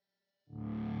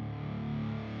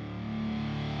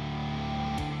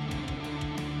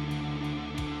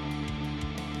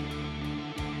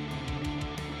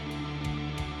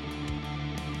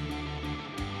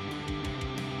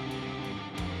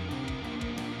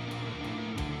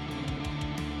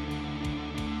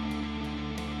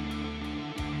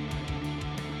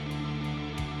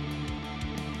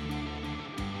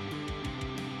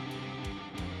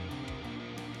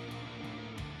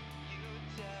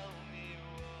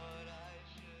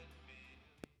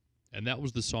and that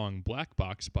was the song Black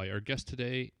Box by our guest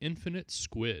today, Infinite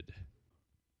Squid.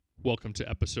 Welcome to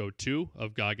episode 2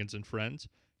 of Goggins and Friends.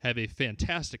 Have a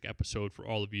fantastic episode for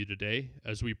all of you today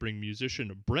as we bring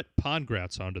musician Brett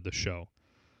Pongratz onto the show.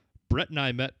 Brett and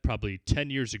I met probably 10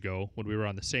 years ago when we were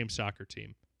on the same soccer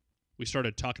team. We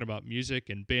started talking about music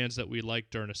and bands that we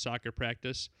liked during a soccer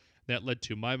practice. That led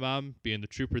to my mom, being the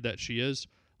trooper that she is,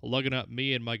 lugging up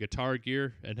me and my guitar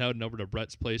gear and heading over to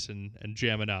Brett's place and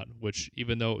jamming out, which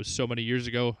even though it was so many years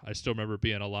ago, I still remember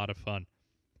being a lot of fun.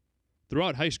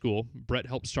 Throughout high school, Brett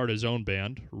helped start his own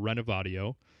band,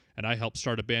 Renovadio, and I helped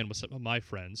start a band with some of my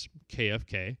friends,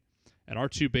 KFK, and our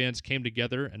two bands came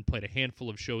together and played a handful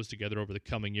of shows together over the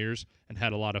coming years and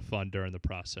had a lot of fun during the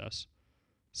process.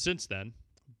 Since then,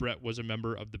 Brett was a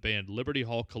member of the band Liberty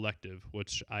Hall Collective,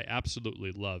 which I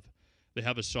absolutely love. They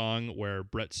have a song where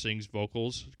Brett sings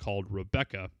vocals called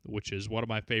Rebecca, which is one of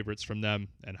my favorites from them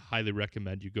and highly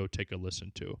recommend you go take a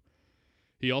listen to.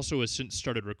 He also has since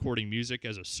started recording music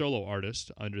as a solo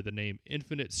artist under the name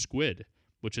Infinite Squid,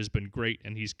 which has been great,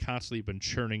 and he's constantly been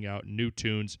churning out new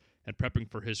tunes and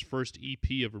prepping for his first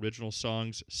EP of original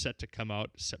songs set to come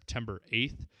out September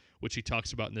 8th, which he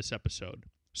talks about in this episode.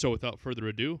 So without further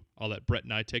ado, I'll let Brett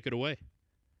and I take it away.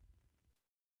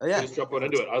 Oh, yeah. Just jump right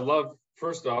into it.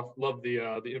 First off, love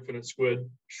the Infinite Squid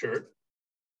shirt.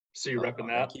 See you repping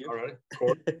that already. Of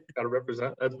course, got to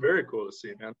represent. That's very cool to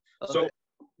see, man. So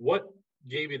what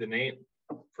gave you the name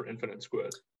for Infinite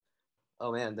Squid?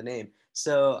 Oh man, the name.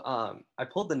 So I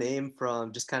pulled the name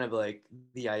from just kind of like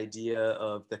the idea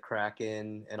of the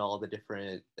Kraken and all the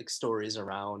different like stories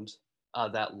around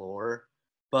that lore.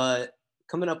 But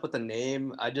coming up with a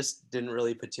name, I just didn't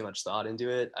really put too much thought into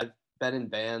it. I've been in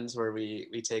bands where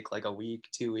we take like a week,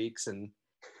 2 weeks, and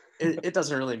it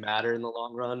doesn't really matter in the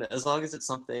long run as long as it's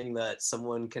something that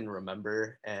someone can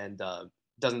remember and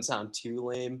doesn't sound too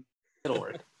lame. It'll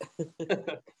work.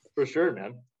 For sure,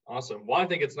 man. Awesome. Well, I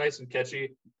think it's nice and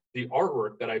catchy. The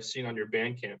artwork that I've seen on your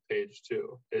Bandcamp page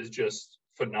too is just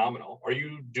phenomenal. Are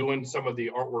you doing some of the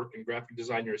artwork and graphic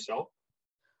design yourself?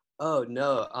 Oh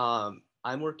no,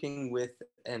 I'm working with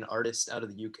an artist out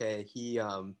of the UK.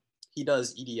 He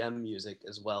does EDM music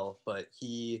as well, but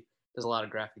he does a lot of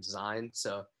graphic design.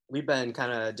 So we've been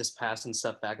kind of just passing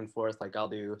stuff back and forth. Like I'll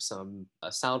do some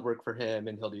sound work for him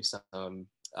and he'll do some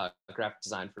graphic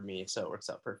design for me. So it works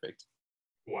out perfect.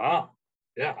 Wow.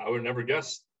 Yeah, I would never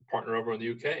guess partner over in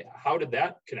the UK. How did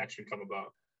that connection come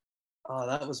about? Oh,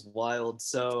 that was wild.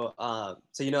 So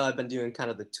I've been doing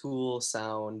kind of the Tool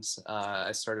sounds.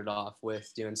 I started off with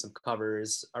doing some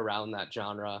covers around that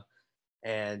genre.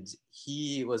 And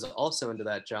he was also into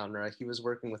that genre. He was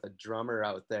working with a drummer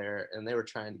out there, and they were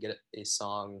trying to get a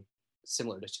song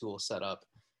similar to Tool set up.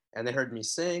 And they heard me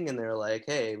sing, and they're like,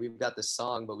 hey, we've got this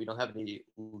song, but we don't have any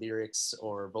lyrics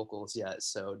or vocals yet.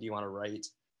 So do you want to write?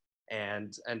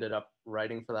 And ended up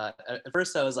writing for that. At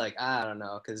first, I was like, I don't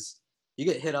know, because you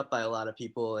get hit up by a lot of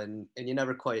people, and you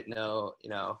never quite know,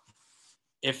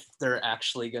 if they're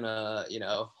actually going to,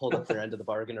 hold up their end of the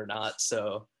bargain or not.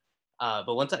 So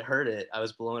but once I heard it, I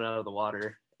was blown out of the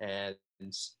water and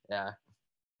yeah,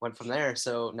 went from there.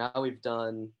 So now we've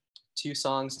done 2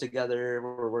 songs together.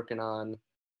 We're working on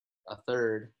a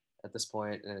third at this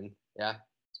point, and yeah,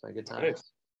 it's been a good time.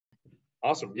 Nice.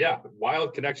 Awesome. Yeah,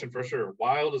 wild connection for sure.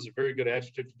 Wild is a very good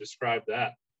adjective to describe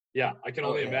that. Yeah, I can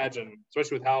only imagine,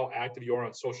 especially with how active you are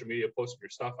on social media, posting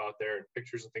your stuff out there and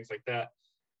pictures and things like that,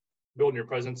 building your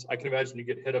presence. I can imagine you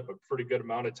get hit up a pretty good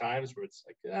amount of times where it's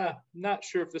like, not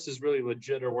sure if this is really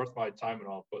legit or worth my time and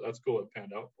all, but that's cool. It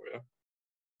panned out for you.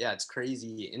 Yeah, it's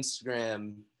crazy.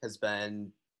 Instagram has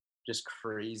been just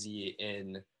crazy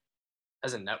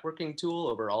as a networking tool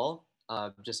overall.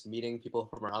 Just meeting people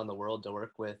from around the world to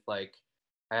work with. Like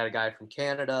I had a guy from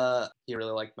Canada. He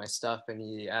really liked my stuff and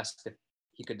he asked if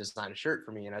he could design a shirt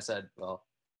for me. And I said, well,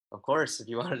 of course, if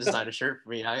you want to design a shirt for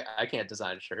me, I can't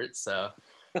design a shirt. So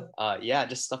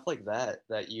just stuff like that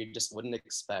you just wouldn't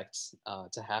expect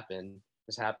to happen.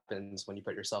 Just happens when you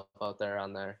put yourself out there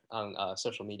on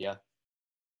social media.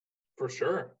 For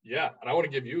sure. Yeah. And I want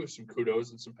to give you some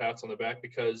kudos and some pats on the back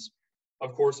because,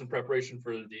 of course, in preparation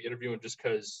for the interview and just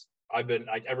because I've been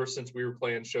ever since we were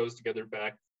playing shows together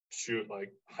back,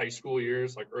 like high school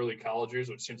years, like early college years,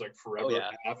 which seems like forever and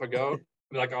a half ago.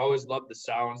 I always loved the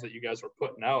sounds that you guys were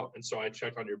putting out. And so I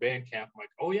checked on your Bandcamp. I'm like,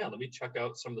 oh yeah, let me check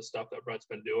out some of the stuff that Brett's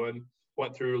been doing.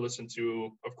 Went through, listened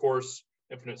to, of course,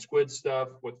 Infinite Squid stuff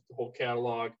with the whole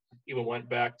catalog. Even went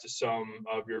back to some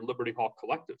of your Liberty Hall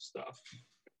Collective stuff.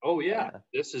 Oh yeah,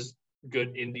 this is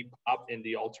good indie pop,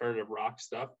 indie alternative rock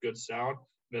stuff. Good sound.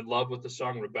 I'm in love with the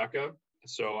song Rebecca.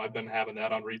 So I've been having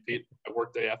that on repeat at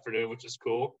workday afternoon, which is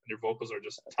cool. And your vocals are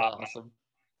just top notch. Awesome.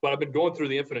 But I've been going through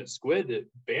the Infinite Squid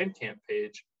Bandcamp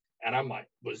page, and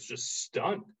was just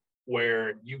stunned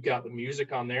where you've got the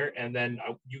music on there, and then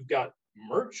you've got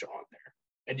merch on there,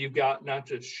 and you've got not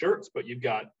just shirts, but you've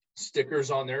got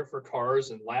stickers on there for cars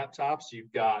and laptops.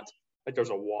 You've got like there's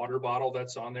a water bottle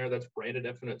that's on there that's branded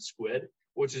Infinite Squid,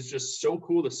 which is just so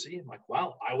cool to see. I'm like,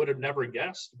 wow, I would have never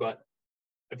guessed. But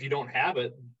if you don't have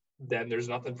it, then there's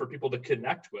nothing for people to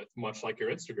connect with, much like your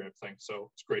Instagram thing.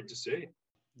 So it's great to see.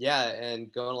 Yeah,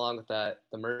 and going along with that,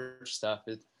 the merch stuff,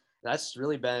 that's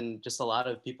really been just a lot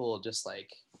of people just like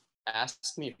ask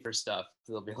me for stuff.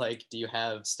 They'll be like, "Do you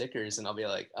have stickers?" And I'll be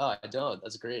like, "Oh, I don't.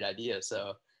 That's a great idea."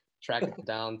 So track it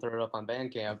down, throw it up on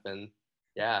Bandcamp, and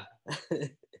yeah.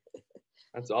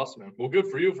 That's awesome, man. Well, good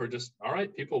for you for just, all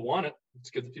right, people want it. Let's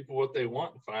give the people what they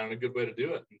want and find a good way to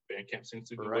do it. And Bandcamp seems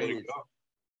to be the way to go.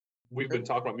 We've been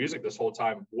talking about music this whole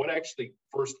time. What actually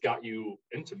first got you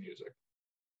into music?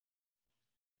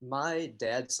 My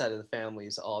dad's side of the family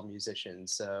is all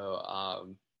musicians. So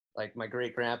like my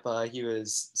great grandpa, he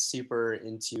was super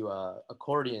into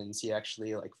accordions. He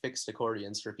actually like fixed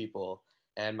accordions for people.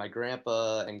 And my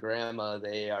grandpa and grandma,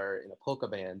 they are in a polka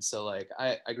band. So like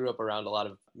I grew up around a lot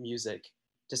of music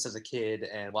just as a kid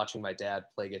and watching my dad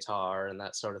play guitar and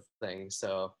that sort of thing.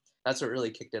 So that's what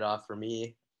really kicked it off for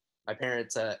me. My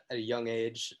parents at a young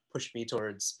age pushed me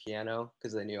towards piano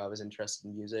because they knew I was interested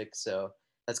in music. So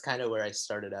that's kind of where I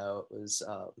started out was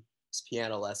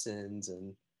piano lessons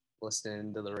and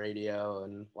listening to the radio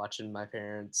and watching my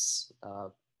parents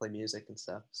play music and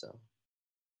stuff. So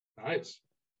nice.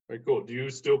 Very cool. Do you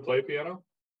still play piano?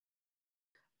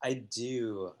 I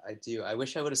do. I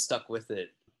wish I would have stuck with it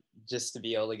just to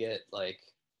be able to get like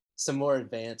some more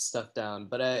advanced stuff down,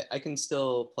 but I can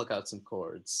still pluck out some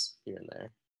chords here and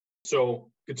there.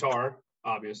 So guitar,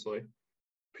 obviously,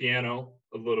 piano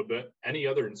a little bit. Any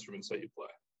other instruments that you play?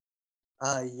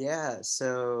 Yeah.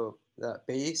 So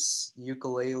bass,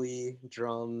 ukulele,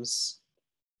 drums.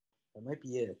 That might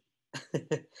be it.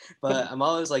 But I'm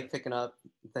always like picking up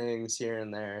things here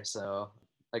and there. So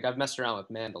like I've messed around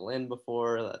with mandolin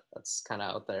before. That's kind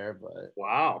of out there, but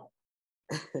wow.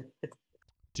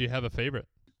 Do you have a favorite?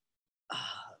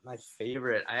 My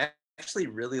favorite, I actually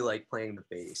really like playing the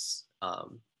bass.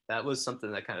 That was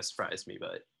something that kind of surprised me,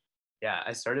 but yeah,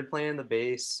 I started playing the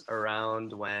bass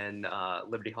around when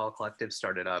Liberty Hall Collective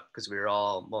started up because we were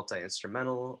all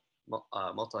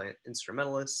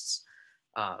multi-instrumentalists.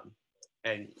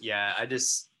 And yeah, I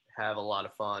just have a lot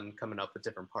of fun coming up with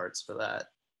different parts for that.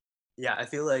 Yeah, I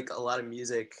feel like a lot of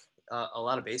music, a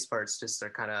lot of bass parts just are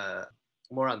kind of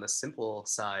more on the simple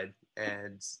side,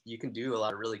 and you can do a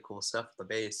lot of really cool stuff with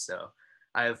the bass. So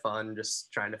I have fun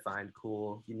just trying to find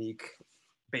cool, unique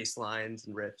bass lines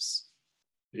and riffs.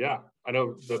 Yeah, I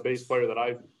know the bass player that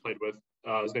I've played with,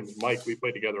 his name is Mike. We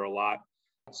play together a lot.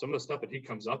 Some of the stuff that he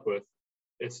comes up with,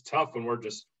 it's tough when we're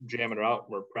just jamming it out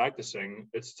and we're practicing.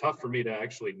 It's tough for me to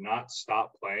actually not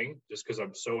stop playing just because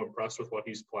I'm so impressed with what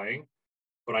he's playing.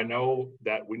 But I know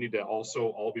that we need to also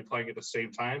all be playing at the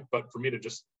same time. But for me to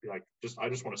just be like, I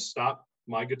just want to stop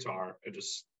my guitar and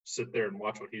just sit there and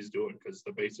watch what he's doing because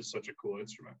the bass is such a cool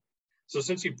instrument. So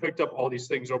since you picked up all these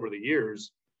things over the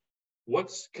years,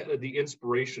 what's kind of the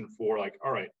inspiration for like,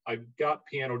 all right, I've got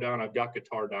piano down, I've got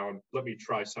guitar down, let me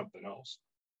try something else?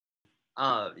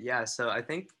 Yeah, so I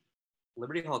think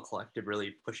Liberty Hall Collective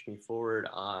really pushed me forward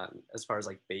on as far as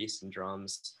like bass and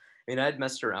drums. I mean, I'd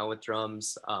messed around with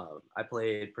drums. I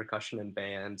played percussion in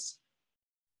bands,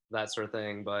 that sort of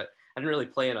thing, but I didn't really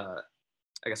play in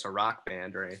I guess, a rock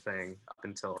band or anything up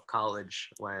until college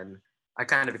when I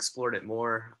kind of explored it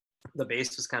more. The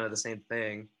bass was kind of the same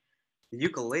thing. The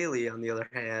ukulele, on the other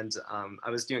hand,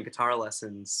 I was doing guitar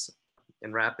lessons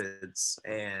in Rapids,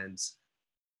 and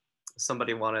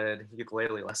somebody wanted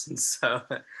ukulele lessons, so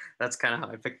that's kind of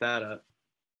how I picked that up.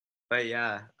 But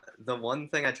yeah, the one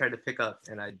thing I tried to pick up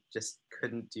and I just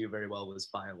couldn't do very well was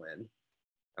violin.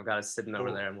 I've got it sitting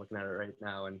over there. I'm looking at it right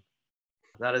now, and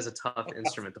that is a tough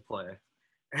instrument to play.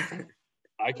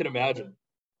 I can imagine.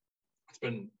 It's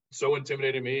been so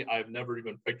intimidating to me. I've never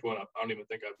even picked one up. I don't even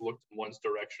think I've looked in one's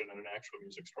direction in an actual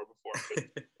music store before.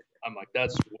 But I'm like,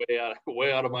 that's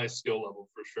way out of my skill level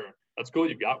for sure. That's cool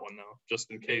you got one though,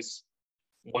 just in case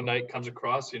one night comes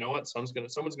across, you know what, someone's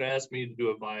gonna ask me to do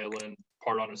a violin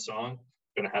part on a song.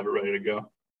 I'm gonna have it ready to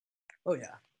go. Oh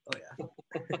yeah.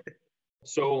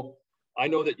 So I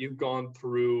know that you've gone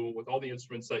through with all the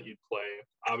instruments that you play,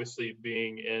 obviously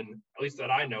being in, at least that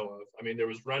I know of. I mean, there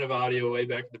was Renov Audio way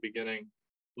back at the beginning,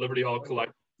 Liberty Hall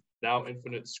Collective, now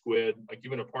Infinite Squid. Like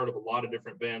you've been a part of a lot of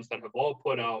different bands that have all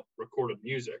put out recorded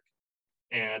music.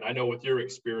 And I know with your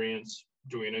experience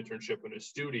doing an internship in a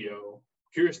studio,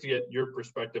 curious to get your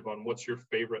perspective on what's your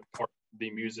favorite part of the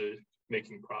music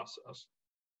making process.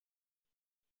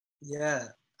 Yeah,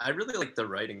 I really like the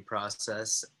writing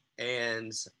process,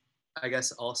 and I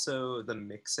guess also the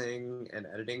mixing and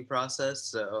editing process.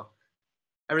 So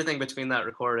everything between that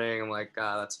recording, I'm like,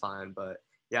 that's fine. But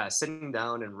yeah, sitting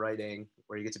down and writing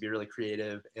where you get to be really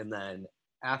creative. And then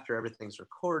after everything's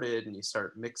recorded and you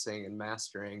start mixing and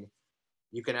mastering,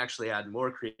 you can actually add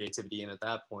more creativity in at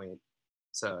that point.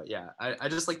 So yeah, I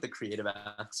just like the creative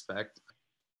aspect.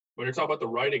 When you're talking about the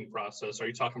writing process, are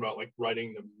you talking about like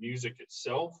writing the music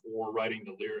itself or writing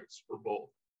the lyrics, or both?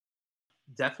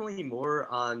 Definitely more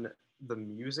on the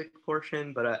music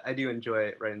portion, but I do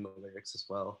enjoy writing the lyrics as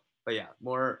well. But yeah,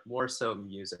 more so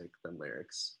music than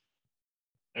lyrics.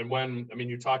 And when, I mean,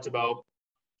 you talked about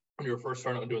when you were first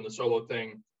starting out doing the solo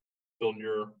thing, building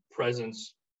your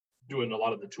presence, doing a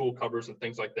lot of the Tool covers and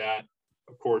things like that.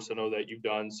 Of course, I know that you've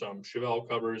done some Chevelle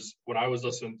covers. When I was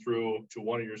listening through to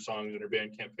one of your songs on your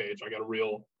Bandcamp page, I got a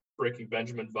real Breaking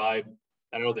Benjamin vibe.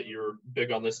 I know that you're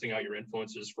big on listing out your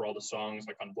influences for all the songs,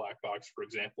 like on Black Box, for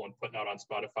example, and putting out on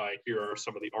Spotify. Here are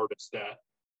some of the artists that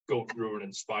go through and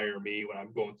inspire me when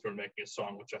I'm going through and making a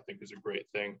song, which I think is a great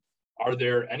thing. Are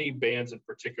there any bands in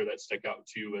particular that stick out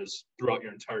to you as throughout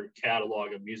your entire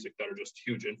catalog of music that are just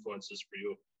huge influences for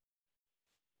you?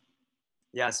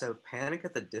 Yeah, so Panic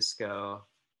at the Disco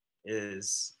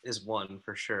is one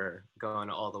for sure, going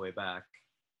all the way back.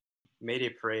 Mayday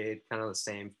Parade, kind of the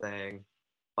same thing.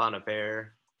 Bon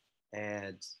Iver,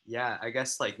 and yeah, I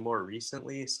guess like more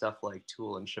recently, stuff like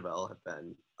Tool and Chevelle have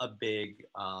been a big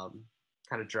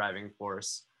kind of driving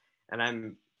force. And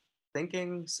I'm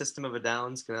thinking System of a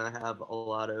Down's gonna have a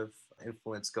lot of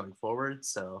influence going forward.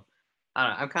 So I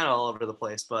don't know, I'm kind of all over the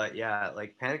place, but yeah,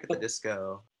 like Panic at the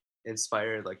Disco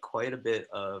inspired like quite a bit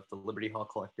of the Liberty Hall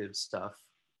Collective stuff,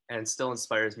 and still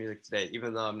inspires music today,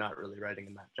 even though I'm not really writing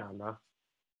in that genre.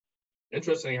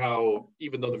 Interesting how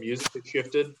even though the music has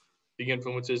shifted, the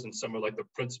influences and some of like the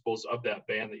principles of that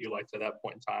band that you liked at that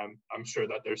point in time, I'm sure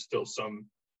that there's still some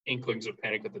inklings of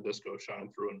Panic at the Disco shining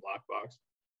through in Black Box.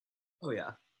 Oh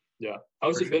yeah. Yeah.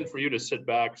 How's it been for you to sit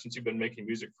back since you've been making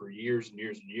music for years and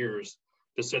years and years,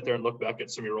 to sit there and look back at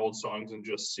some of your old songs and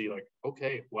just see like,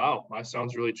 okay, wow, my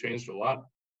sound's really changed a lot?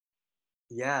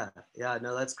 Yeah, yeah,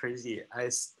 no, that's crazy.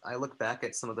 I look back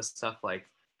at some of the stuff like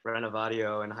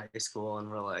Renovadio in high school,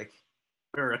 and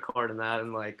we were recording that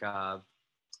in like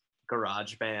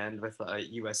garage band with a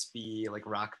USB like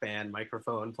Rock Band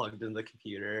microphone plugged in the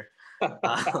computer.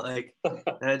 Like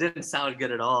and it didn't sound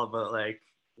good at all, but like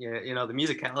the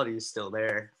musicality is still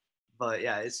there. But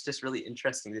yeah, it's just really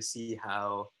interesting to see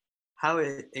how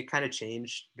it kind of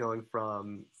changed going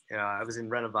from I was in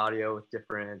Renovadio with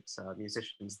different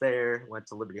musicians there, went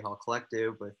to Liberty Hall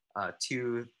Collective with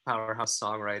two powerhouse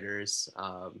songwriters,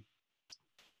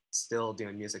 still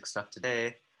doing music stuff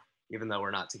today, even though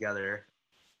we're not together.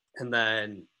 And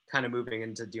then kind of moving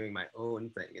into doing my own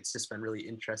thing. It's just been really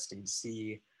interesting to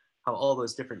see how all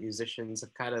those different musicians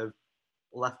have kind of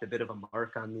left a bit of a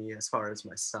mark on me as far as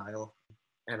my style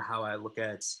and how I look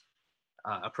at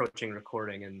approaching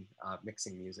recording and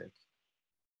mixing music.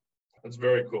 That's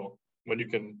very cool. When you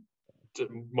can,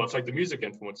 much like the music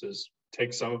influences,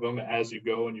 take some of them as you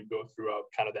go and you go throughout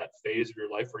kind of that phase of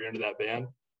your life where you're into that band.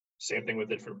 Same thing with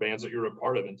different bands that you're a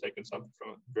part of and taking something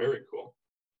from it. Very cool.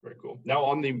 Very cool. Now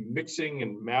on the mixing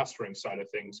and mastering side of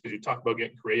things, because you talk about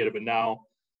getting creative, and now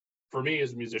for me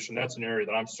as a musician, that's an area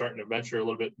that I'm starting to venture a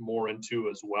little bit more into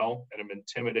as well. And I'm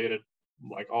intimidated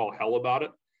like all hell about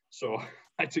it. So I'd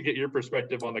like to get your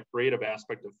perspective on the creative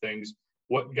aspect of things.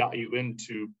 What got you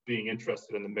into being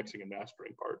interested in the mixing and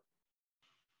mastering part?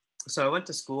 So I went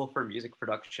to school for music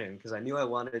production because I knew I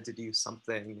wanted to do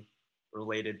something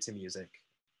related to music.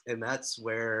 And that's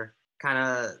where kind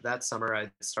of that summer I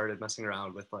started messing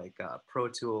around with like Pro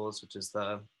Tools, which is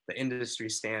the industry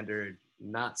standard,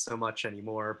 not so much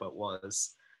anymore, but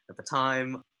was at the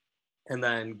time. And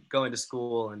then going to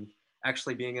school and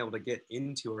actually being able to get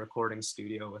into a recording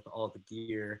studio with all the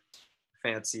gear,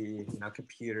 fancy,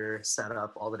 computer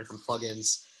setup, all the different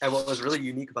plugins. And what was really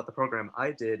unique about the program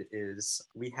I did is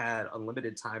we had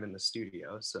unlimited time in the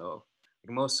studio. So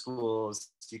like most schools,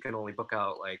 you can only book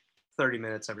out like 30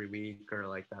 minutes every week or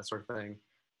like that sort of thing.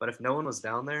 But if no one was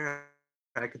down there,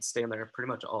 I could stay in there pretty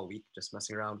much all week, just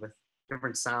messing around with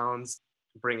different sounds,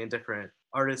 bringing different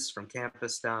artists from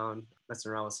campus down,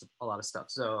 messing around with a lot of stuff.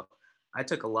 So I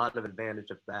took a lot of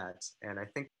advantage of that. And I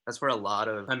think that's where a lot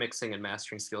of my mixing and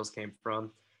mastering skills came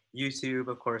from. YouTube,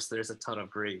 of course, there's a ton of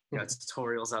great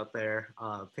tutorials out there.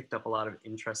 Picked up a lot of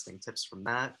interesting tips from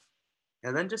that.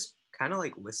 And then just kind of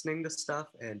like listening to stuff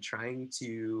and trying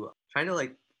to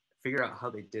like figure out how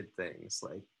they did things.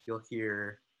 Like you'll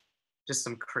hear just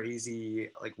some crazy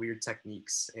like weird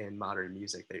techniques in modern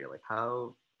music that you're like,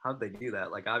 how'd they do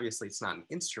that? Like obviously it's not an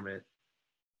instrument.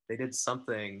 They did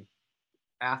something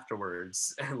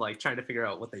afterwards and like trying to figure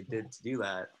out what they did to do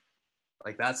that.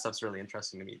 Like that stuff's really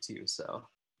interesting to me too. So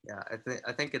yeah,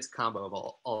 I think it's a combo of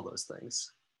all those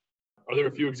things. Are there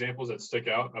a few examples that stick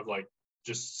out of like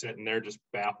just sitting there just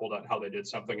baffled at how they did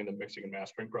something in the mixing and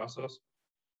mastering process?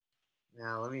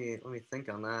 Yeah, let me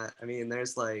think on that. I mean,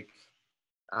 there's like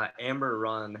Amber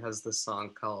Run has this song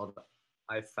called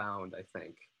 "I Found," I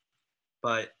think,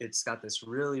 but it's got this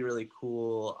really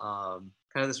cool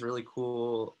kind of this really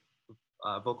cool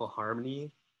vocal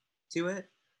harmony to it,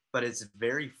 but it's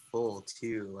very full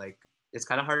too. Like it's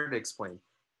kind of hard to explain,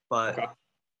 but Okay.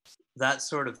 that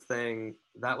sort of thing,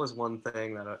 that was one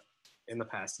thing that in the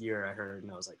past year I heard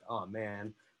and I was like, oh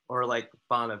man. Or like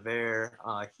Bon Iver,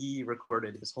 he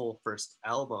recorded his whole first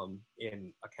album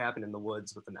in a cabin in the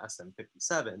woods with an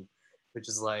SM57, which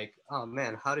is like, oh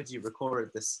man, how did you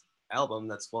record this album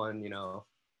that's won,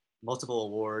 multiple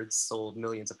awards, sold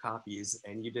millions of copies,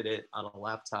 and you did it on a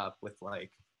laptop with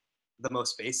like the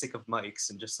most basic of mics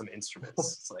and just some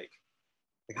instruments? It's like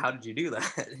how did you do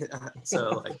that?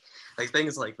 So like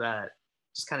things like that,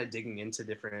 just kind of digging into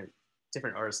different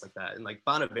artists like that. And like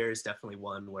Bon Iver is definitely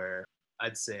one where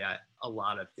I'd say a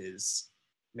lot of his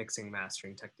mixing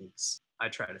mastering techniques, I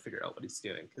try to figure out what he's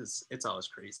doing because it's always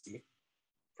crazy.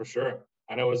 For sure.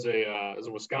 I know as a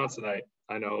Wisconsinite,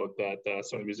 I know that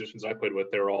some of the musicians I played with,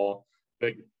 they were all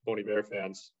big Bon Iver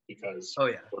fans because, Oh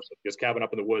yeah, of course, his cabin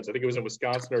up in the woods. I think it was in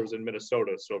Wisconsin or it was in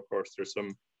Minnesota. So of course, there's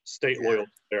some state yeah.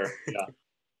 loyalty there. Yeah,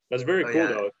 that's very Oh cool yeah,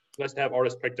 though. It's nice to have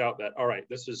artists picked out that, all right,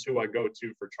 this is who I go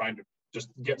to for trying to just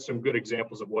get some good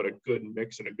examples of what a good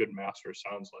mix and a good master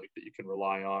sounds like that you can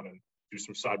rely on and do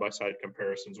some side by side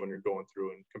comparisons when you're going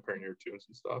through and comparing your tunes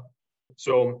and stuff.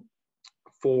 So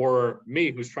for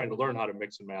me, who's trying to learn how to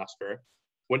mix and master,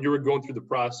 when you were going through the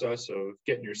process of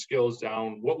getting your skills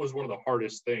down, what was one of the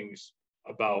hardest things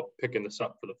about picking this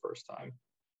up for the first time?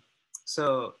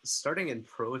 so starting in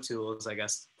Pro Tools, I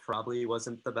guess probably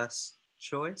wasn't the best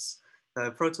choice.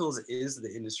 Pro Tools is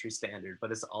the industry standard,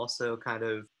 but it's also kind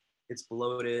of it's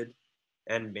bloated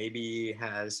and maybe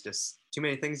has just too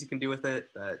many things you can do with it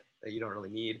that you don't really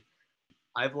need.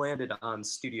 I've landed on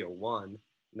Studio One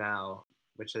now,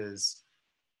 which is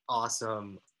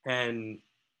awesome. And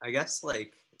I guess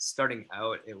like starting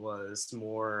out, it was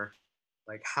more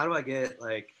like, how do I get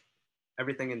like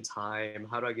everything in time?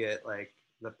 How do I get like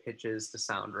the pitches to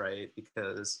sound right?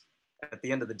 Because at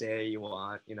the end of the day, you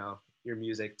want, your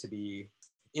music to be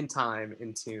in time,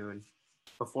 in tune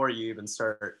before you even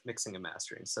start mixing and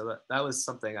mastering. So that was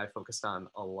something I focused on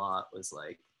a lot, was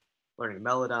like learning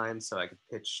Melodyne so I could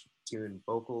pitch tune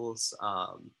vocals.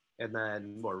 And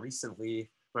then more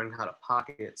recently, learning how to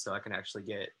pocket so I can actually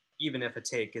get, even if a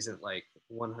take isn't like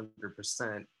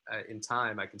 100% in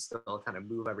time, I can still kind of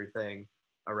move everything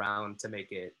around to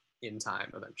make it in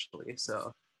time eventually.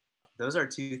 So those are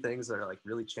two things that are like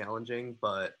really challenging,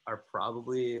 but are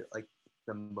probably like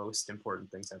the most important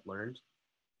things I've learned.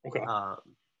 Okay.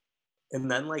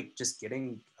 And then like just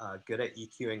getting good at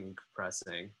EQing and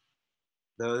compressing.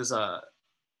 Those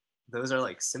those are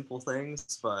like simple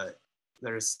things, but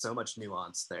there's so much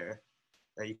nuance there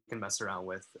that you can mess around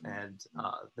with. And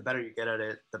the better you get at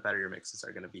it, the better your mixes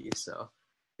are going to be. So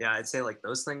yeah, I'd say like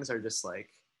those things are just like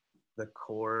the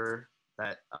core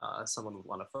that someone would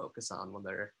want to focus on when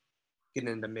they're getting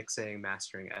into mixing,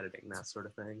 mastering, editing, that sort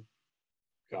of thing.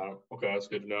 Got it. Okay, that's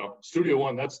good to know. Studio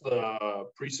One, that's the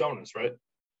PreSonus, right?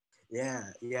 Yeah.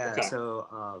 Okay.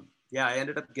 So yeah, I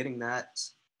ended up getting that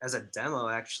as a demo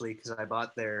actually because I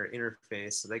bought their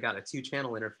interface. So they got a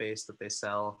 2-channel interface that they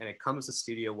sell, and it comes with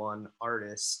Studio One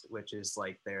Artist, which is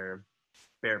like their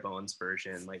bare bones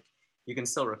version. Like you can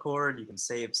still record, you can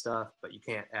save stuff, but you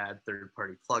can't add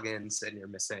third-party plugins, and you're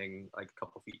missing like a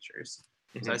couple features.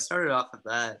 Mm-hmm. So I started off with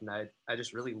that, and I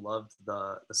just really loved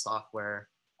the software.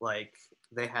 Like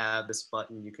they have this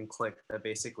button you can click that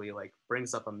basically like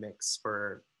brings up a mix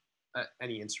for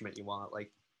any instrument you want.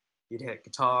 Like you'd hit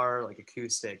guitar, like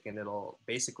acoustic, and it'll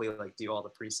basically like do all the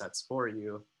presets for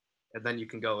you, and then you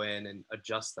can go in and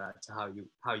adjust that to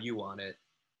how you want it.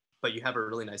 But you have a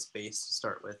really nice base to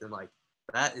start with, and like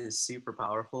that is super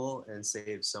powerful and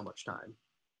saves so much time.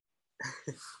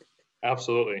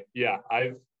 Absolutely. Yeah.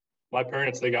 My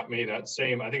parents, they got me that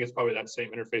same, I think it's probably that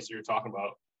same interface that you're talking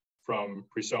about from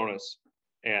PreSonus.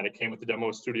 And it came with the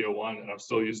demo Studio One, and I'm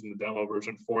still using the demo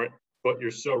version for it. But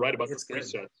you're so right about It's the good.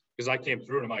 presets, because I came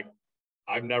through and I'm like,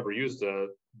 I've never used a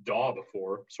DAW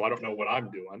before, so I don't know what I'm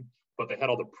doing. but they had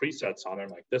all the presets on there.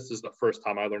 I'm like, this is the first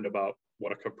time I learned about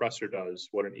what a compressor does,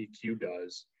 what an EQ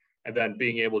does. And then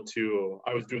being able to,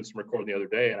 I was doing some recording the other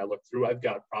day and I looked through, I've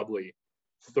got probably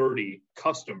 30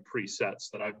 custom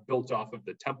presets that I've built off of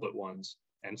the template ones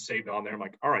and saved on there. I'm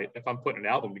like, all right, if I'm putting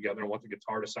an album together and want the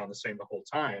guitar to sound the same the whole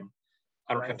time,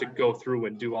 I don't have to go through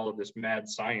and do all of this mad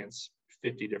science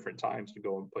 50 different times to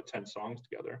go and put 10 songs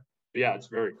together. But yeah, it's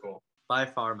very cool. By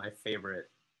far my favorite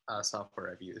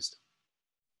software I've used.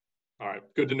 All right,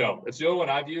 good to know. It's the only one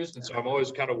I've used, and so I'm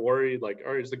always kind of worried, like,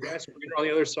 all right, is the grass greener on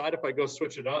the other side if I go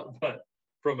switch it up? But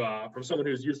from someone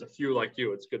who's used a few like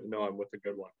you, it's good to know I'm with a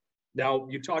good one. Now,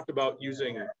 you talked about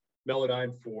using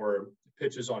Melodyne for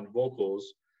pitches on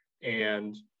vocals,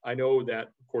 and I know that,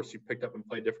 of course, you picked up and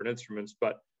played different instruments,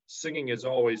 but singing is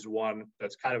always one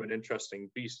that's kind of an interesting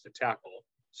beast to tackle.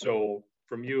 So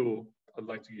from you, I'd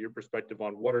like to get your perspective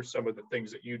on what are some of the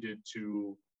things that you did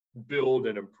to build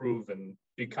and improve and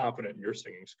be confident in your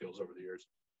singing skills over the years.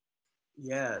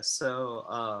 Yeah, so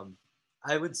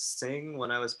I would sing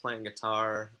when I was playing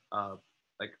guitar,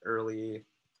 like early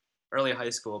high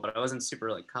school, but I wasn't super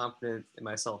like confident in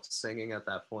myself singing at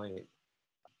that point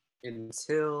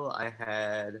until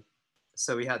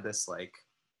we had this like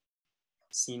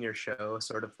senior show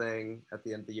sort of thing at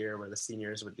the end of the year where the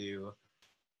seniors would do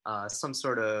some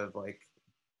sort of like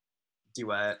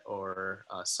duet or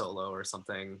solo or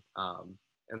something.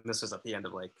 And this was at the end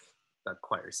of like the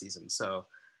choir season. So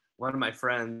one of my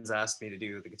friends asked me to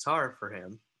do the guitar for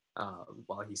him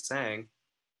while he sang,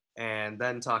 and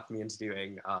then talked me into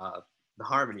doing the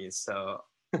harmonies. So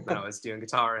then I was doing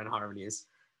guitar and harmonies.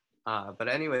 But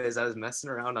anyways, I was messing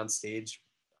around on stage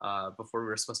before we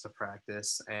were supposed to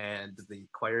practice, and the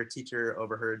choir teacher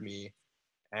overheard me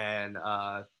and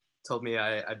told me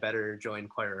I better join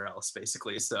choir or else,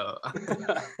 basically. So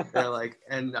they're like,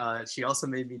 and she also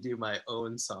made me do my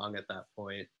own song at that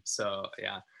point. So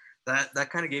yeah, that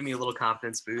kind of gave me a little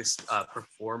confidence boost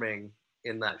performing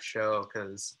in that show,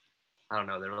 because I don't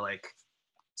know, there were like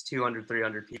 200,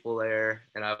 300 people there,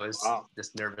 and I was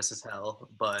just nervous as hell.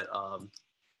 But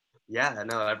yeah,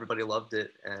 no, everybody loved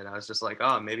it, and I was just like,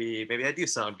 oh, maybe I do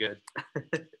sound good.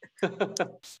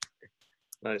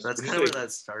 Nice. That's kind of where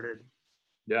that started.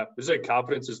 Yeah, would you say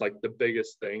confidence is like the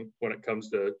biggest thing when it comes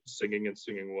to singing and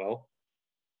singing well?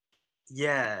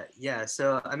 Yeah.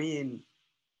 So I mean,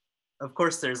 of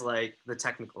course, there's like the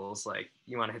technicals, like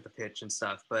you want to hit the pitch and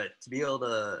stuff, but to be able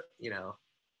to,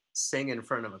 sing in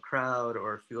front of a crowd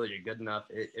or feel you're good enough,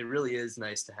 it really is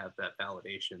nice to have that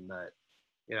validation that,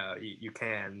 you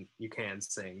can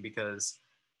sing, because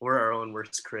we're our own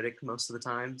worst critic most of the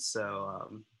time.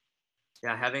 So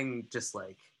yeah, having just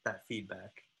like that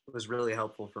feedback was really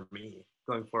helpful for me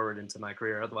going forward into my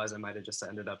career. Otherwise, I might have just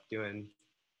ended up doing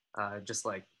just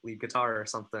like lead guitar or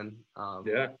something.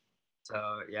 Yeah.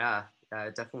 So yeah,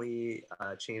 it definitely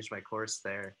changed my course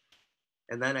there.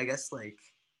 And then I guess like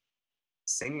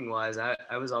singing wise,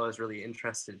 I was always really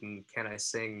interested in, can I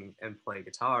sing and play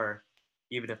guitar,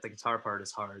 even if the guitar part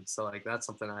is hard. So like that's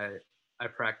something I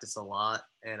practice a lot,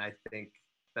 and I think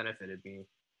benefited me.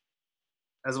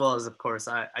 As well as, of course,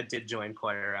 I did join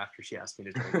choir after she asked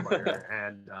me to join choir,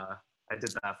 and I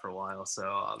did that for a while.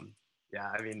 So yeah,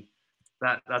 I mean,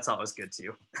 that's always good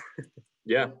too.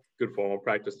 Yeah, good formal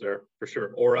practice there for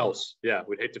sure. Or else, yeah,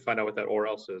 we'd hate to find out what that or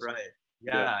else is. Right.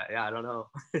 Yeah, I don't know.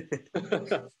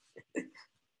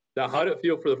 Now, how did it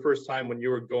feel for the first time when you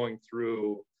were going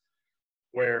through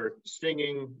where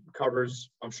singing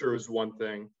covers, I'm sure, is one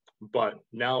thing, but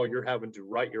now you're having to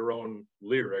write your own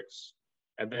lyrics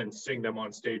and then sing them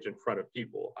on stage in front of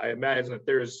people? I imagine that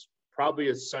there's probably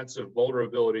a sense of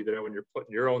vulnerability there when you're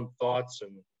putting your own thoughts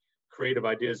and creative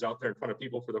ideas out there in front of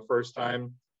people for the first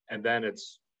time, and then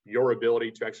it's your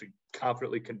ability to actually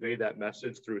confidently convey that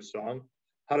message through a song.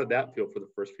 How did that feel for the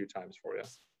first few times for you?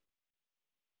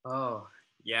 Oh,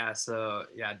 yeah. So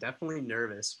yeah, definitely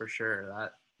nervous for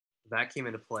sure. That came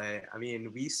into play. I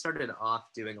mean, we started off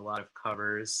doing a lot of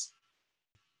covers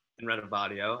in Red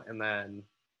Audio, and then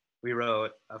we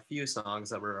wrote a few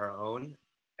songs that were our own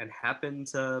and happened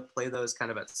to play those kind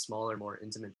of at smaller, more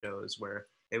intimate shows where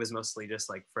it was mostly just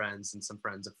like friends and some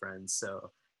friends of friends.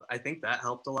 So I think that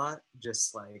helped a lot,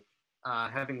 just like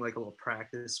having like a little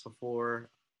practice before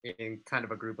in kind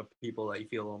of a group of people that you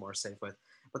feel a little more safe with.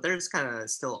 But there's kind of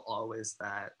still always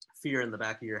that fear in the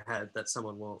back of your head that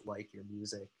someone won't like your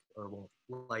music or won't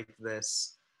like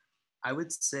this. I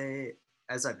would say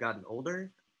as I've gotten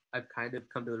older, I've kind of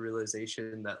come to the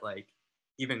realization that like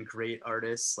even great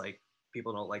artists, like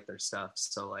people don't like their stuff.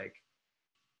 So like,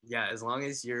 yeah, as long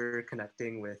as you're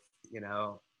connecting with,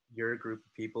 your group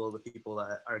of people, the people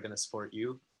that are going to support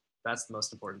you, that's the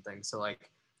most important thing. So like,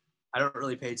 I don't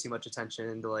really pay too much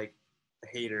attention to like the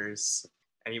haters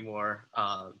anymore.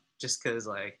 Just because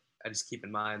like I just keep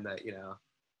in mind that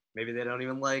maybe they don't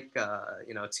even like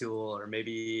Tool, or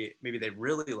maybe they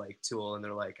really like Tool and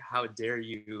they're like, how dare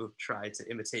you try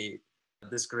to imitate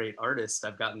this great artist?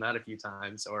 I've gotten that a few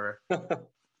times, or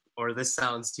this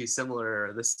sounds too similar,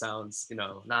 or this sounds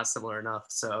not similar enough.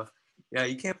 So yeah,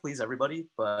 you can't please everybody,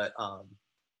 but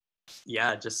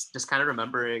yeah, just kind of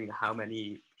remembering how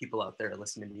many people out there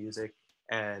listen to music,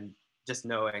 and just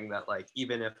knowing that like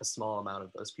even if a small amount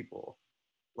of those people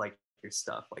like your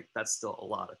stuff, like that's still a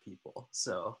lot of people.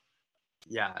 So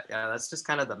yeah, that's just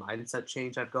kind of the mindset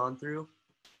change I've gone through.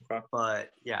 Okay. But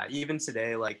yeah, even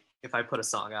today, like if I put a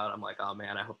song out, I'm like, oh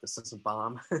man, I hope this doesn't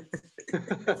bomb.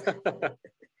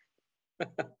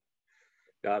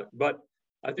 Got it. But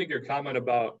I think your comment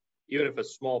about even if a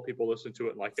small people listen to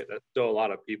it and like it, that's still a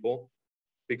lot of people,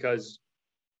 because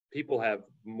people have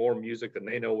more music than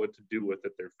they know what to do with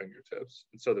at their fingertips.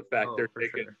 And so the fact they're For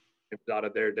taking sure. it out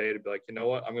of their day to be like, you know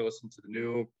what, I'm gonna listen to the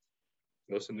new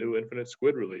Infinite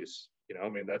Squid release. I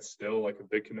mean, that's still like a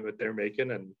big commitment they're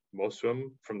making, and most of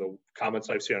them, from the comments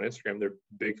I've seen on Instagram, they're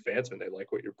big fans and they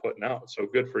like what you're putting out. So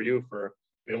good for you for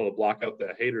being able to block out the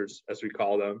haters, as we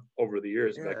call them, over the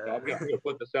years. Yeah. Like, no, I'm gonna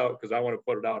put this out because I want to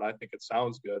put it out. I think it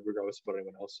sounds good, regardless of what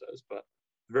anyone else says. But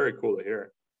very cool to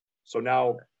hear. So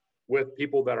now, with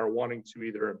people that are wanting to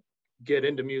either get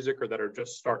into music or that are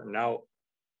just starting out,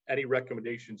 any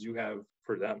recommendations you have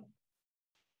for them?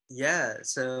 Yeah,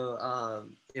 so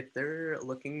if they're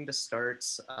looking to start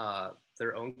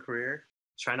their own career,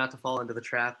 try not to fall into the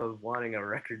trap of wanting a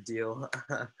record deal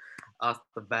off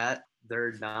the bat.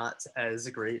 They're not as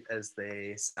great as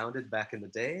they sounded back in the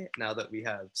day. Now that we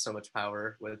have so much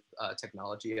power with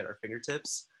technology at our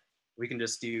fingertips, we can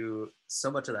just do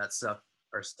so much of that stuff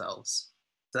ourselves.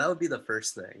 So that would be the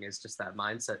first thing, is just that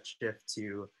mindset shift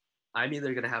to, I'm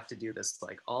either going to have to do this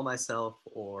like all myself,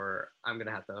 or I'm going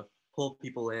to have to pull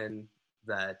people in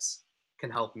that can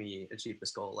help me achieve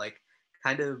this goal. Like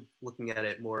kind of looking at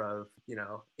it more of,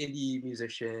 indie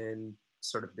musician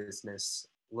sort of business,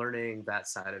 learning that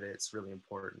side of it's really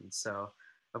important. So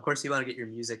of course you want to get your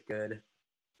music good.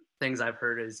 Things I've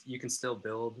heard is you can still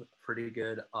build a pretty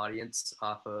good audience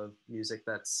off of music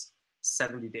that's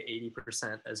 70 to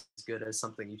 80% as good as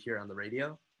something you hear on the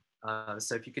radio.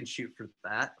 So if you can shoot for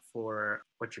that for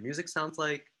what your music sounds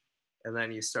like, and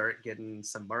then you start getting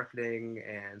some marketing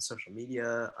and social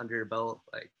media under your belt,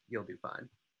 like you'll do fine.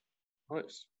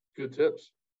 Nice. Good tips.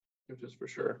 Good tips for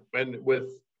sure. And with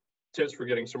tips for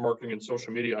getting some marketing and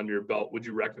social media under your belt, would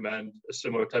you recommend a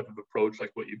similar type of approach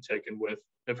like what you've taken with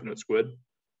Infinite Squid?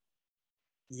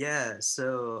 Yeah,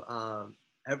 so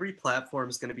every platform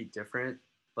is going to be different,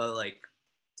 but like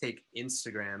take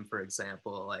Instagram, for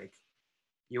example, like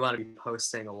you want to be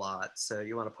posting a lot. So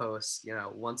you want to post,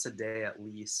 once a day at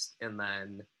least, and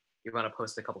then you want to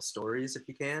post a couple stories if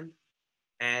you can.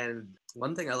 And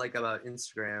one thing I like about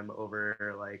Instagram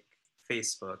over like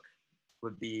Facebook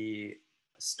would be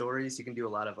stories. You can do a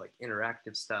lot of like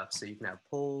interactive stuff. So you can have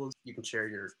polls, you can share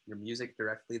your music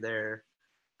directly there.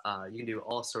 You can do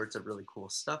all sorts of really cool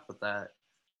stuff with that,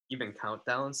 even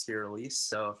countdowns to your release.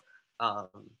 So um,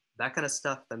 that kind of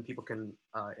stuff, then people can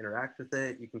interact with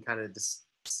it. You can kind of just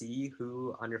see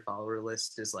who on your follower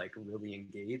list is like really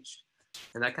engaged.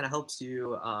 And that kind of helps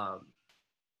you,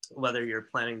 whether you're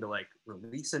planning to like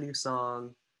release a new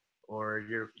song, or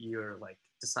you're like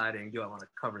deciding, do I want to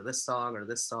cover this song or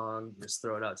this song? You just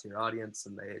throw it out to your audience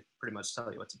and they pretty much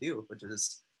tell you what to do, which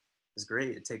is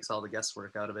great. It takes all the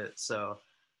guesswork out of it. So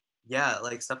yeah,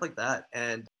 like stuff like that.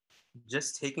 And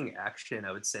just taking action,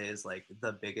 I would say, is like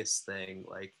the biggest thing.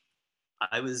 Like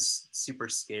I was super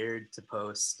scared to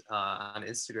post on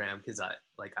Instagram because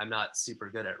I'm not super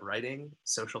good at writing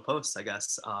social posts, I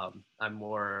guess. I'm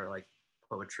more like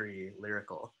poetry,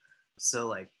 lyrical. So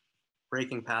like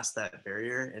breaking past that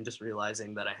barrier and just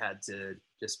realizing that I had to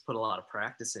just put a lot of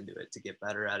practice into it to get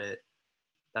better at it,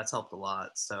 that's helped a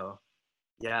lot. So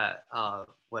yeah,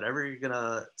 whatever you're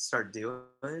gonna start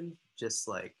doing, just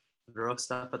like throw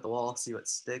stuff at the wall, see what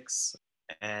sticks.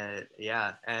 And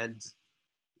yeah, and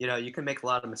you can make a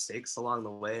lot of mistakes along the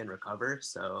way and recover.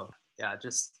 So yeah,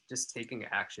 just taking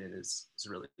action is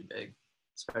really big,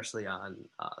 especially on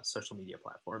social media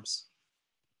platforms.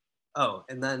 Oh,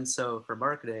 and then so for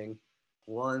marketing,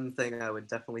 one thing I would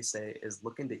definitely say is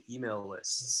look into email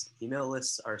lists. Email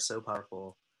lists are so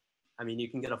powerful. I mean, you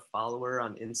can get a follower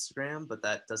on Instagram, but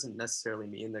that doesn't necessarily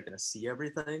mean they're going to see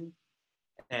everything.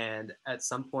 And at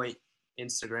some point,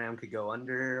 Instagram could go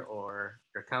under, or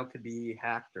your account could be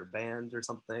hacked or banned or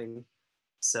something.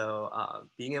 So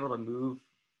being able to move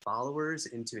followers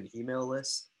into an email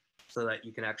list so that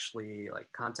you can actually like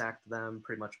contact them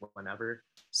pretty much whenever.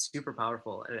 Super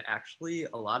powerful. And actually,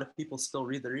 a lot of people still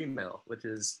read their email, which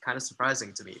is kind of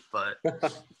surprising to me. But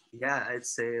yeah, I'd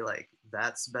say like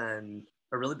that's been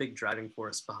a really big driving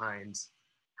force behind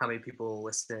how many people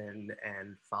listen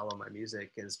and follow my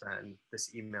music has been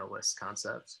this email list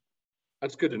concept.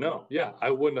 That's good to know. Yeah,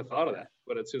 I wouldn't have thought of that,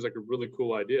 but it seems like a really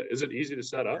cool idea. Is it easy to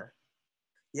set up? Yeah.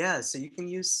 Yeah, so you can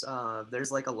use, there's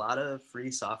like a lot of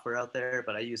free software out there,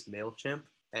 but I use MailChimp,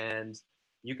 and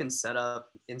you can set up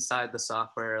inside the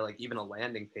software, like even a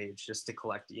landing page just to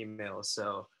collect emails.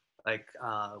 So, like,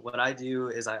 what I do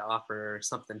is I offer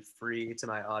something free to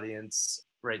my audience.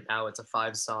 Right now, it's a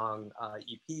 5-song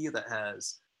EP that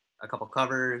has a couple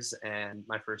covers and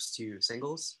my first 2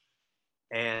 singles.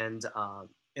 And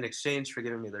in exchange for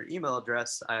giving me their email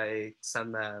address, I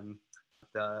send them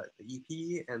the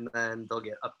EP, and then they'll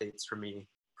get updates from me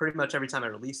pretty much every time I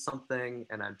release something.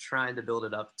 And I'm trying to build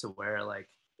it up to where like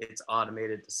it's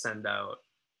automated to send out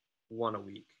 1 a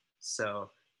week.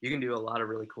 So you can do a lot of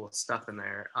really cool stuff in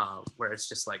there where it's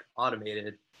just like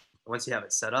automated. Once you have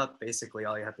it set up, basically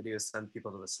all you have to do is send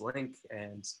people to this link,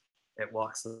 and it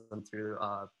walks them through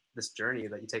this journey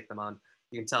that you take them on.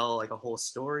 You can tell like a whole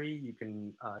story. You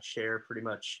can share pretty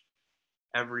much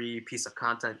every piece of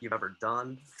content you've ever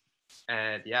done.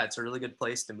 And yeah, it's a really good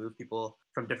place to move people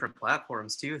from different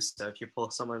platforms too. So if you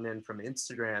pull someone in from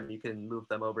Instagram, you can move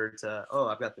them over to, oh,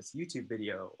 I've got this YouTube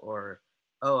video, or,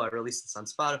 oh, I released this on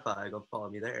Spotify, go follow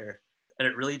me there. And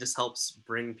it really just helps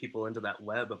bring people into that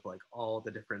web of like all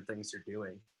the different things you're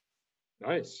doing.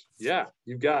 Nice. Yeah,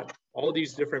 you've got all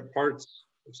these different parts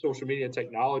of social media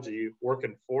technology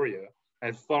working for you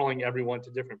and funneling everyone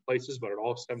to different places, but it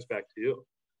all stems back to you.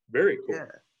 Very cool. Yeah.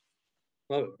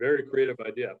 Love it. Very creative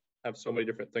idea. Have so many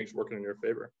different things working in your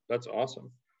favor. That's awesome.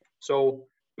 So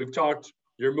we've talked,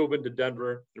 you're moving to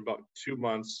Denver in about 2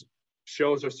 months.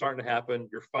 Shows are starting to happen.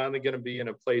 You're finally going to be in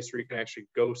a place where you can actually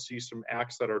go see some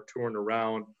acts that are touring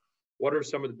around. What are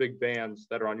some of the big bands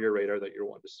that are on your radar that you're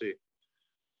wanting to see?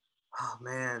 Oh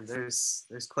man, there's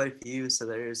quite a few. So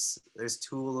there's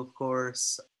Tool, of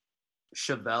course.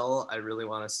 Chevelle, I really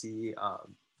want to see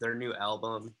their new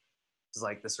album. Is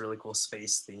like this really cool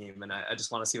space theme, and I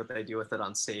just want to see what they do with it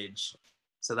on stage.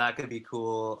 So that could be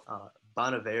cool.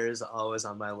 Bon Iver is always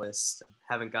on my list.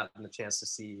 Haven't gotten the chance to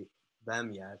see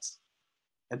them yet.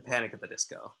 And Panic at the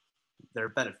Disco. There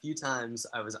have been a few times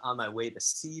I was on my way to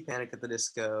see Panic at the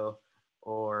Disco,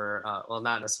 or well,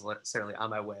 not necessarily on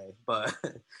my way, but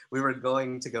we were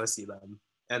going to go see them,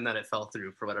 and then it fell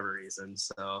through for whatever reason.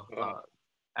 So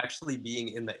actually being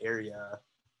in the area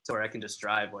to where I can just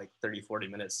drive like 30, 40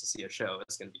 minutes to see a show,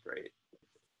 it's going to be great.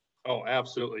 Oh,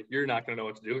 absolutely. You're not going to know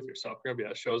what to do with yourself. You're going to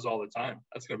be at shows all the time.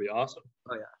 That's going to be awesome.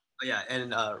 Oh, yeah. Oh, yeah.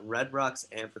 And Red Rocks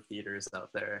Amphitheater is out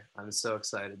there. I'm so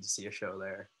excited to see a show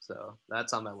there. So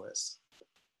that's on my list.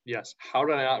 Yes. How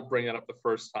did I not bring it up the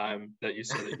first time that you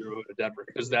said that you were moving to Denver?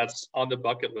 Because that's on the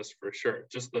bucket list for sure.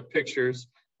 Just the pictures,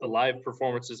 the live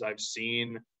performances I've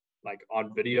seen like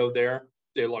on video there,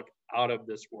 they look out of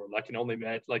this world. I can only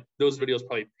imagine, like those videos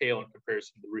probably pale in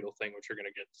comparison to the real thing, which you're going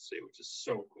to get to see, which is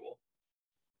so cool.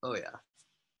 Oh, yeah.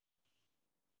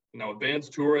 Now, bands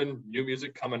touring, new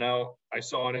music coming out. I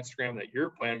saw on Instagram that you're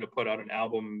planning to put out an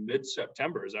album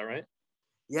mid-September. Is that right?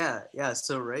 Yeah, yeah.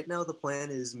 So right now the plan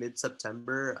is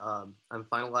mid-September. I'm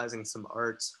finalizing some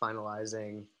art,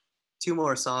 finalizing 2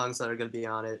 more songs that are going to be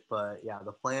on it. But yeah,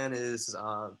 the plan is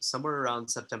somewhere around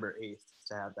September 8th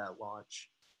to have that launch.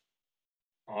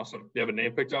 Awesome. You have a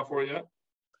name picked out for it yet?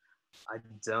 I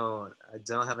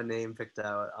don't have a name picked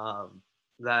out.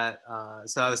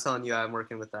 So I was telling you I'm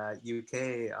working with that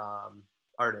UK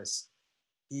artist.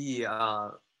 He's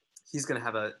gonna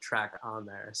have a track on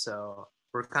there, so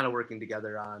we're kind of working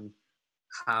together on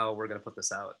how we're gonna put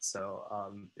this out. So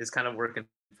it's kind of work in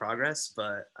progress,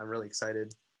 but I'm really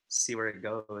excited to see where it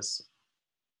goes.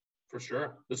 For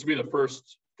sure. This will be the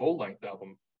first full-length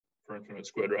album for Infinite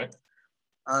Squid, right?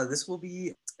 This will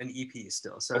be an EP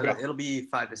still, so okay. it'll be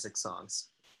 5 to 6 songs.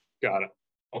 Got it.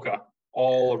 Okay.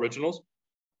 All originals?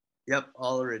 Yep,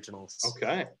 all originals.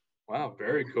 Okay. Wow,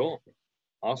 very cool.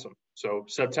 Awesome. So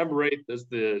September 8th is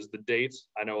the date.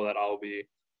 I know that I'll be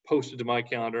posted to my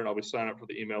calendar, and I'll be signing up for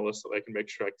the email list so I can make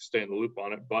sure I can stay in the loop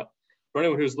on it. But for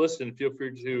anyone who's listening, feel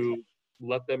free to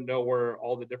let them know where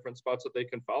all the different spots that they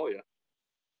can follow you.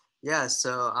 Yeah,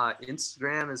 so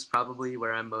Instagram is probably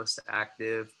where I'm most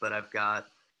active, but I've got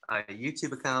a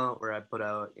YouTube account where I put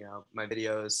out, my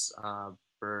videos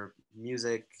for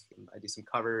music. I do some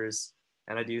covers,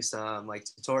 and I do some like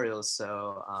tutorials.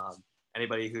 So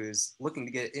anybody who's looking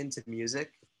to get into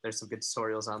music, there's some good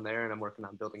tutorials on there, and I'm working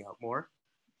on building out more.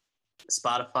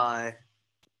 Spotify,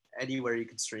 anywhere you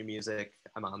can stream music,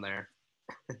 I'm on there.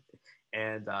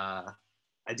 And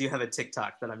I do have a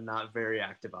TikTok that I'm not very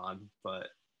active on, but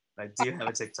I do have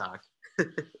a TikTok.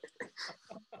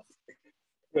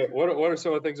 What are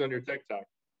some of the things on your TikTok?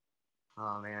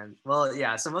 Oh man. Well,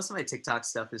 yeah. So most of my TikTok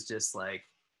stuff is just like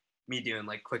me doing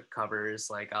like quick covers.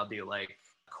 Like I'll do like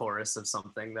a chorus of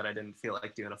something that I didn't feel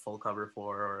like doing a full cover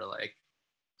for, or like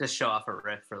just show off a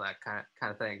riff or that kind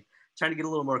of thing. Trying to get a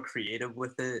little more creative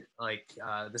with it. Like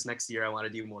this next year, I want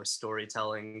to do more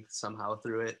storytelling somehow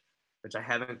through it, which I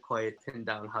haven't quite pinned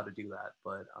down how to do that.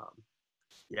 But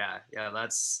yeah,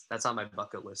 that's on my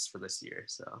bucket list for this year.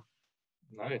 So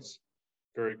nice.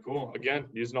 Very cool. Again,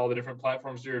 using all the different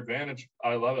platforms to your advantage.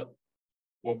 I love it.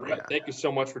 Well, Brett, thank you so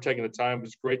much for taking the time. It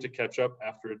was great to catch up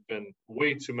after it's been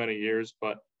way too many years,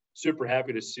 but super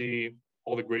happy to see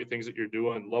all the great things that you're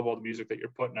doing. Love all the music that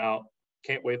you're putting out.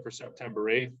 Can't wait for September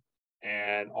 8th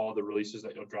and all the releases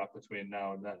that you'll drop between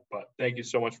now and then. But thank you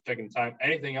so much for taking the time.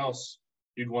 Anything else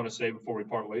you'd want to say before we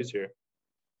part ways here?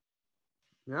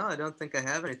 no, I don't think I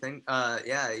have anything.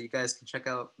 Yeah, you guys can check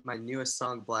out my newest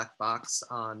song, Black Box,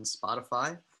 on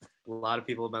Spotify. A lot of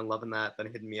people have been loving that, been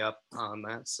hitting me up on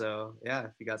that. So yeah,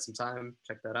 if you got some time,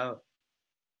 check that out.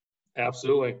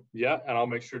 Absolutely. Yeah. And I'll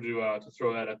make sure to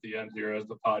throw that at the end here as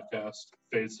the podcast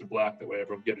fades to black. That way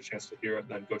everyone can get a chance to hear it, and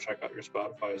then go check out your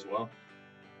Spotify as well.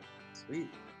 Sweet.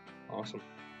 Awesome.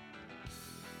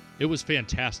 It was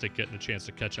fantastic getting a chance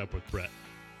to catch up with Brett.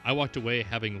 I walked away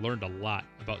having learned a lot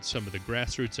about some of the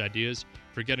grassroots ideas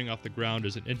for getting off the ground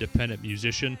as an independent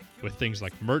musician with things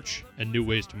like merch and new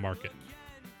ways to market.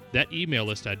 That email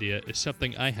list idea is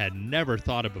something I had never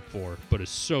thought of before, but is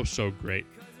so great.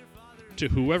 To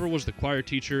whoever was the choir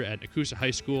teacher at Nakusa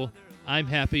High School, I'm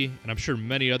happy, and I'm sure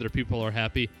many other people are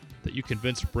happy, that you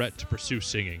convinced Brett to pursue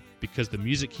singing, because the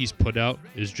music he's put out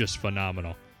is just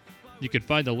phenomenal. You can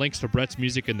find the links to Brett's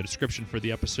music in the description for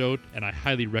the episode, and I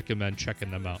highly recommend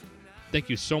checking them out. Thank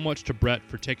you so much to Brett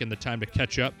for taking the time to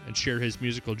catch up and share his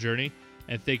musical journey,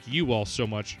 and thank you all so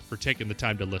much for taking the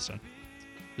time to listen.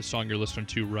 The song you're listening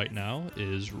to right now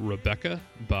is Rebecca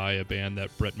by a band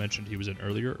that Brett mentioned he was in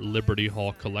earlier, Liberty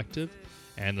Hall Collective,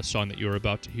 and the song that you're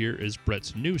about to hear is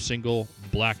Brett's new single,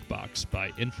 Black Box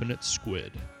by Infinite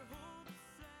Squid.